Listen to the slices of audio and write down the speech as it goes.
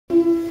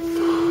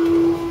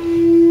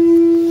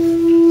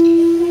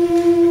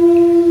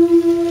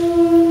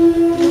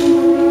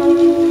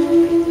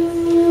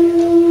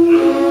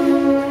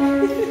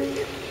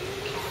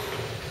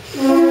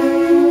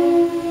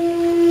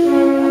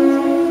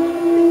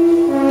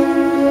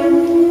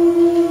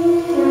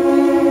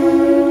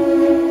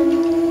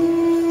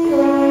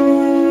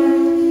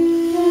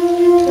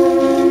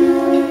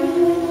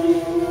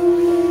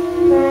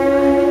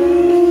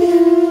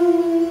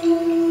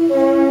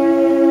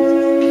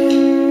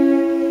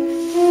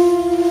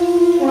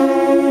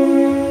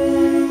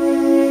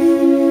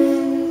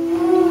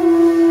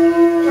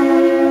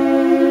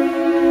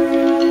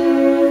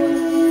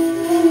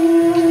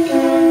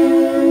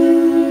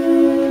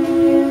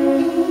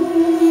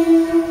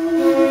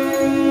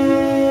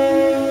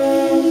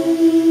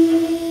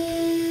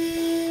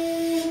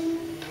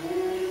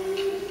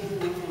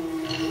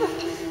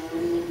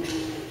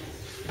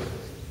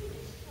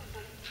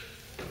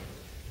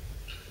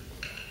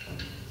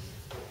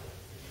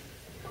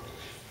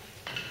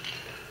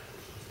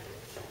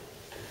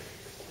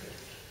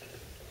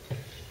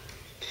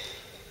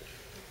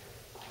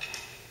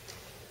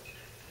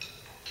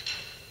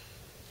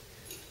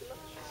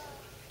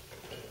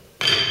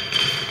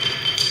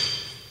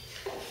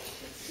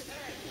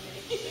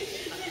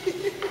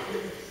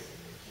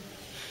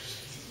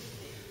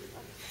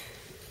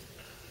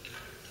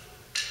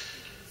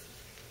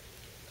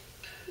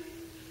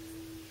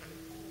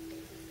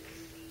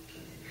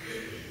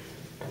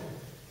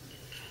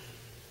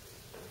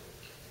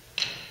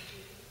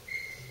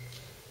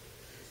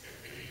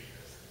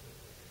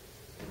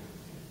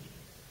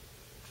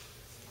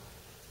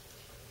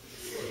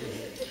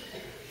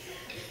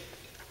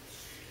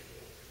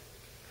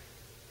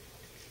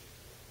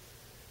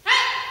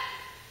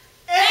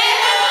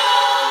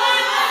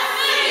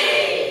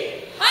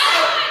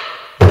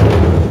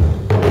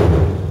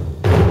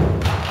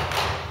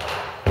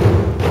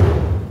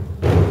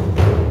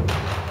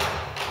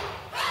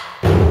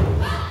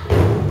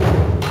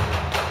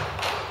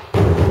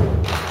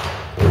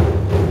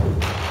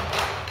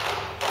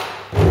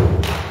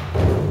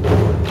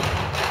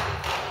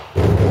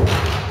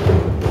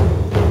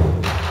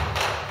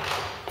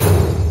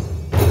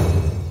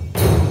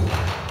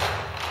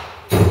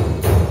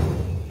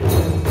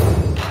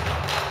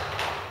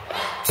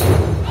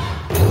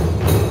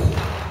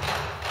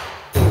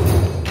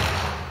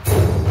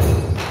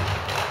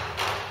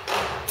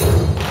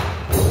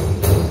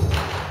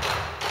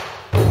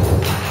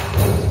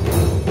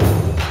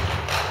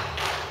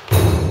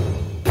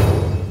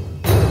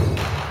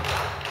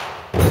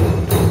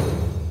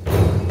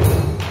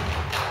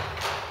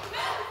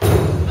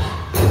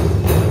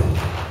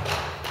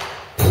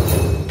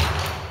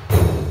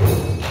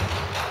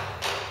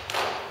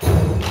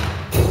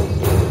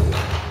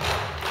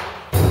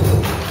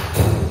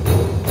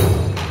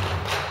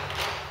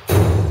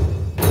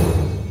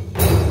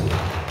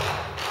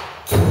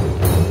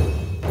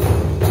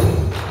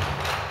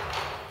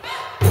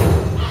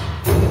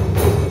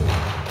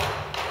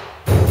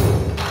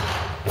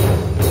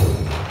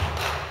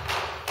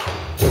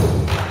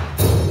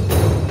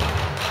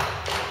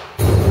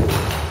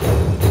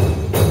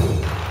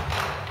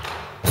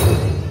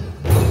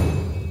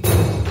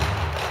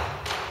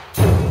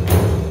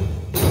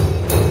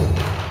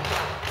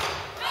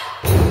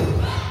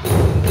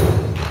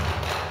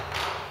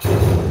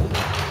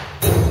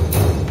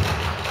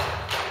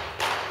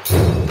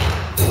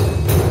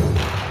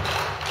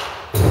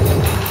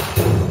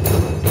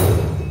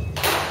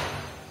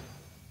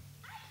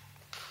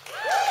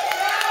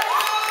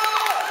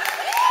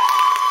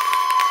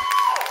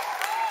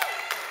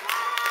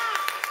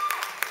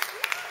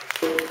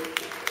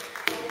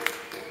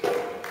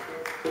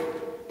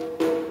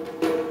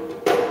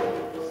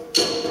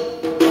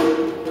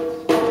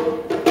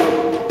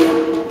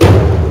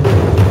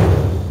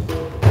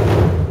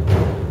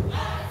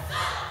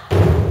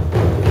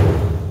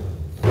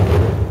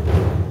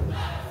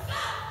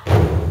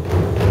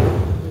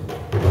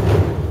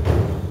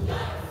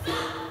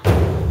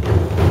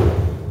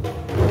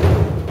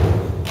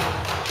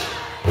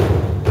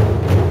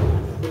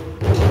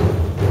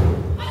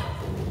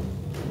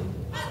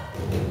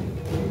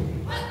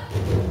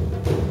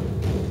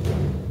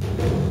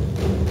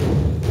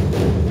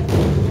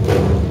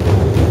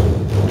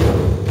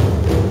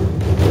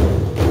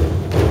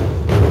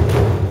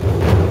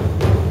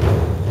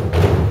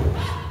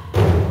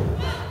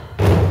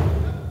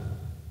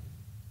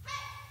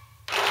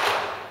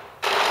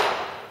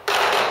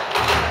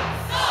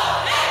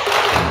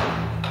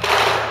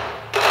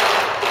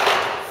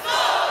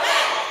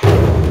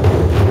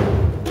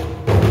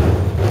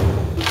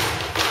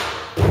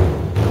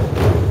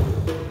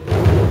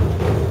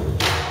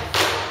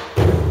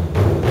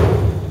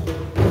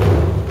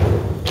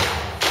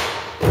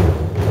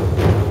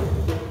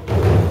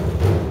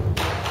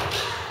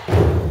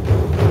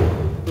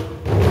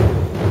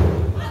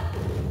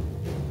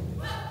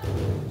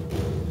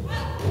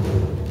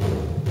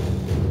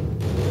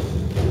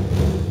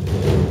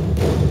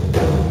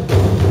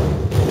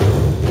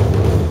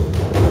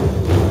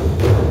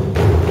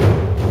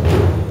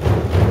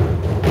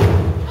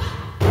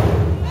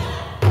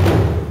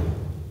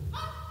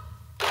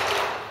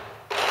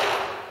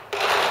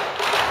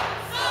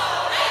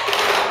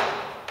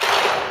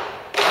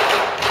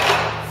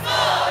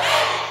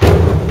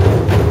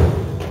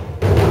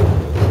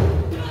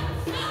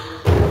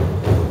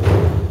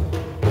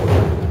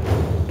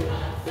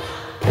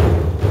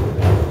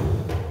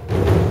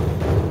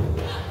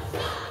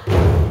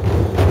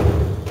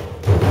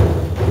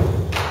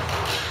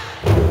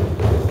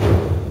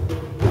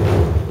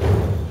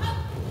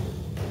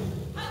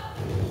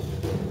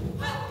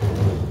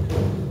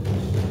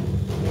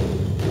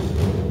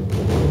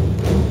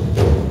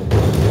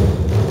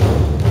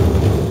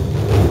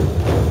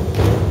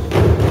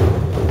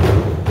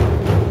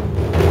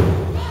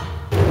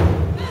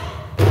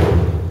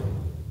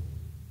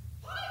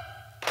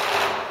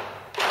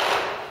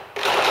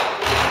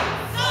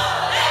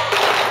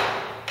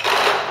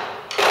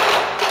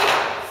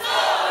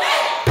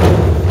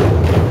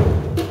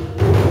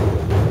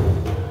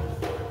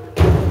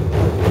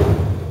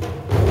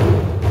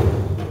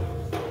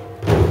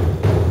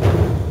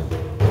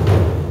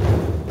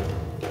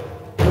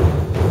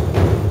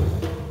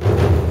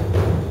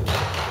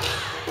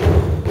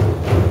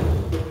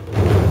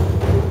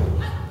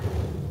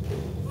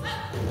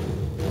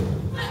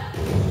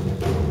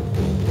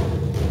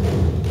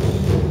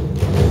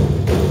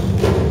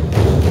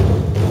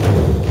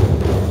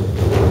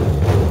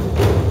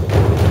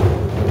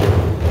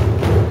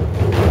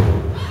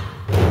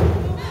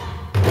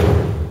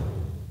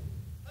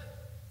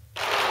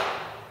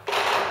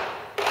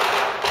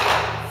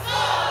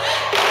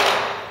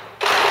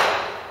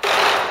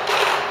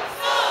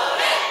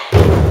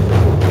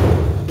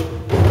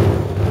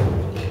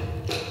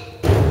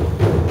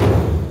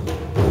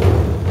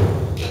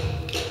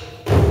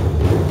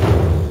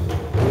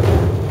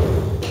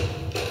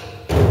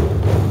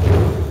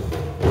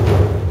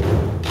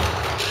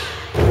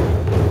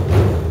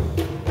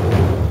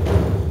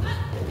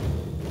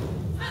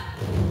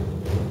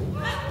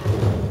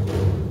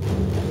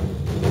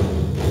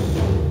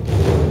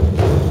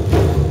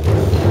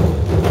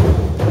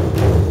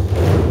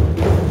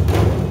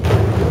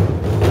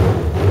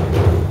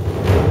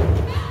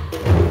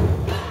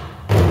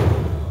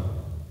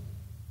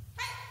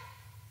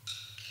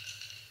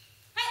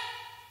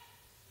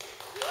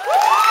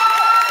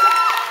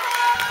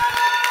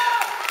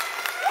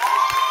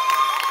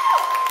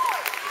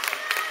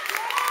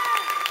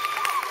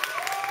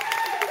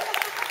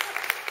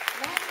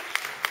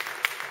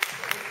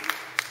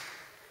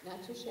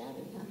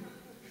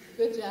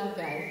Good job,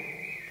 guys.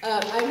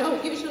 I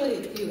know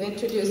usually you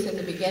introduce in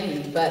the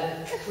beginning,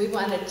 but we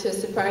wanted to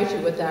surprise you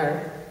with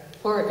our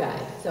horror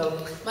guide.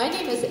 So my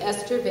name is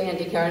Esther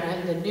Vandekar, and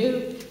I'm the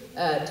new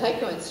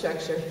Taiko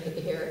instructor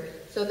here.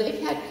 So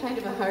they've had kind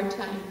of a hard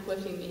time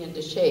putting me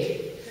into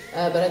shape,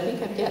 but I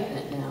think I'm getting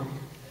it now.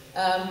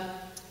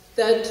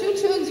 The two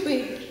tunes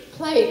we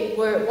played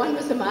were, one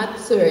was a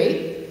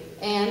Matsuri,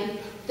 and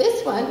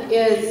this one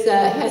is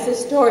has a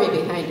story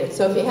behind it.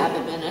 So if you have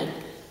a minute,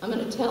 I'm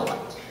going to tell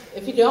it.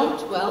 If you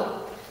don't,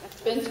 well,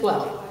 it's been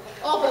swell.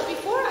 Oh, but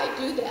before I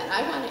do that,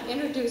 I want to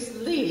introduce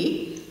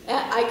Lee.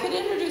 I could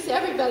introduce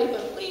everybody,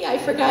 but Lee, I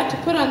forgot to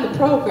put on the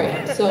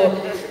program. So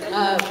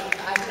I'm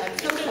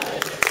so sorry.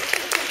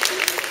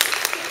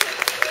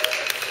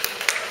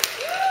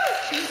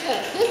 She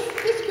said,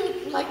 this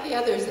group, like the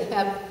others, that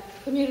have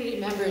community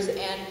members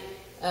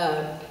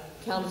and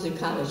Kalamazoo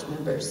College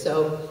members.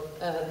 So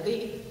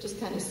Lee just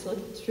kind of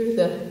slipped through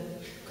the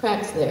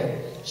cracks there.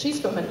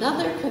 She's from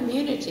another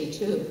community,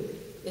 too.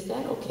 Is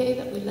that okay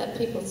that we let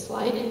people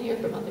slide in here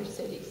from other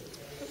cities?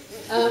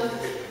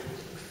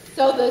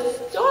 So the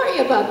story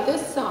about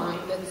this song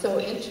that's so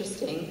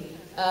interesting,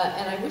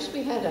 and I wish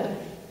we had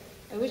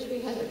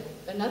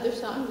another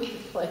song we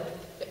could play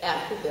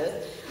after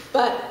this,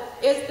 but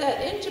is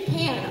that in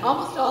Japan,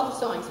 almost all the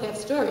songs have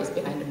stories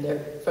behind them.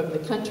 They're from the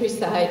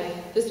countryside.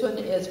 This one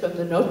is from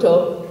the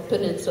Noto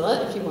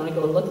Peninsula, if you want to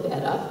go look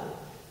that up.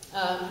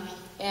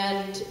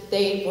 And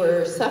they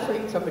were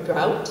suffering from a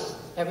drought.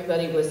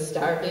 Everybody was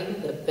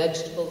starving, the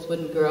vegetables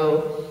wouldn't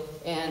grow,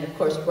 and of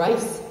course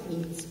rice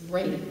needs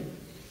rain.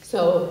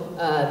 So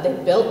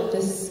they built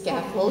this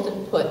scaffold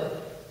and put,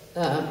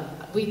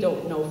 we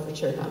don't know for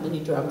sure how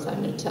many drums,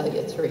 I'm going to tell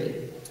you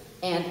 3.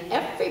 And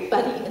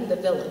everybody in the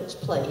village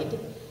played.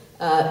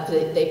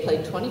 They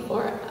played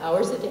 24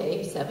 hours a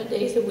day, 7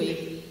 days a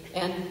week,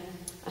 and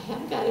I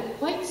haven't got it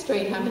quite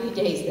straight how many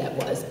days that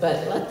was,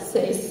 but let's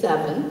say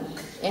 7.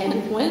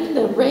 And when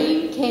the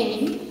rain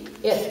came,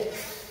 it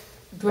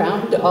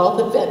drowned all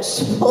the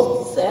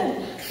vegetables,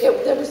 and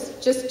there was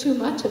just too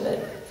much of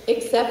it,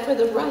 except for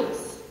the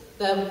rice.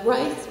 The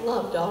rice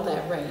loved all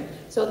that rain,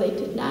 so they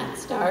did not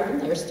starve, and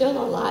they're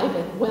still alive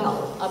and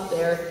well up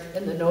there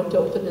in the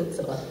Noto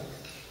Peninsula.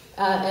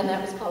 And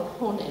that was called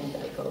Honen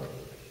Taiko.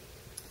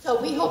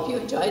 So we hope you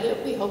enjoyed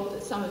it. We hope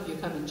that some of you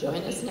come and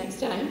join us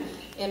next time,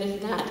 and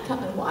if not,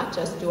 come and watch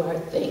us do our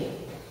thing.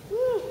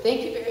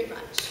 Thank you very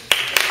much.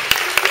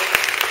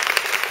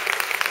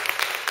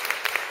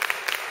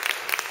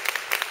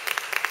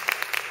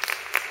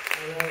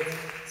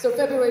 So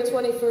February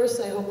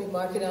 21st, I hope you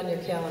mark it on your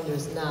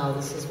calendars now.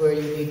 This is where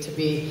you need to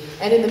be.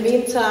 And in the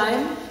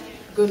meantime,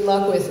 good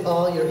luck with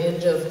all your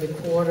end of the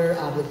quarter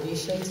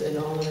obligations and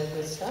all of that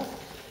good stuff.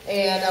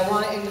 And I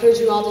want to encourage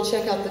you all to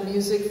check out the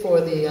music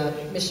for the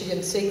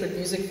Michigan Sacred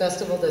Music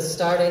Festival that's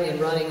starting and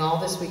running all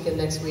this week and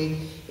next week.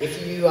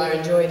 If you are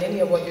enjoying any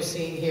of what you're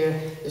seeing here,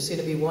 there's going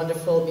to be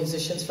wonderful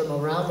musicians from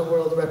around the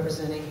world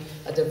representing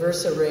a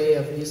diverse array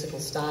of musical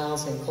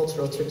styles and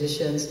cultural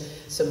traditions.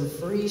 Some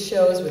free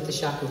shows with the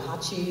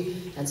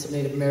shakuhachi and some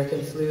Native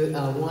American flute.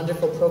 A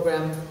wonderful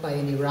program by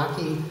an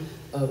Iraqi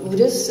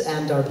Udis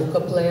and our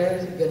buka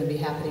player going to be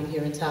happening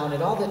here in town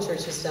at all the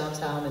churches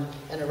downtown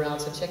and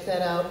around, so check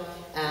that out.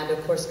 And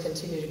of course,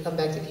 continue to come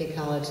back to K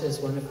College. There's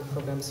wonderful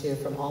programs here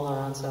from all our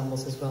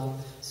ensembles as well.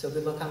 So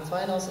good luck on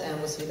finals, and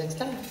we'll see you next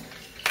time.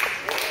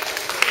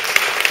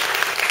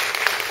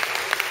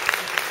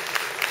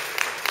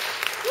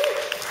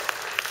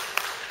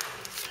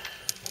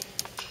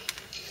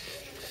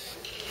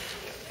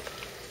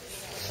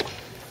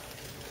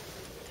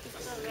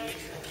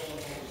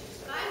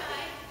 Bye.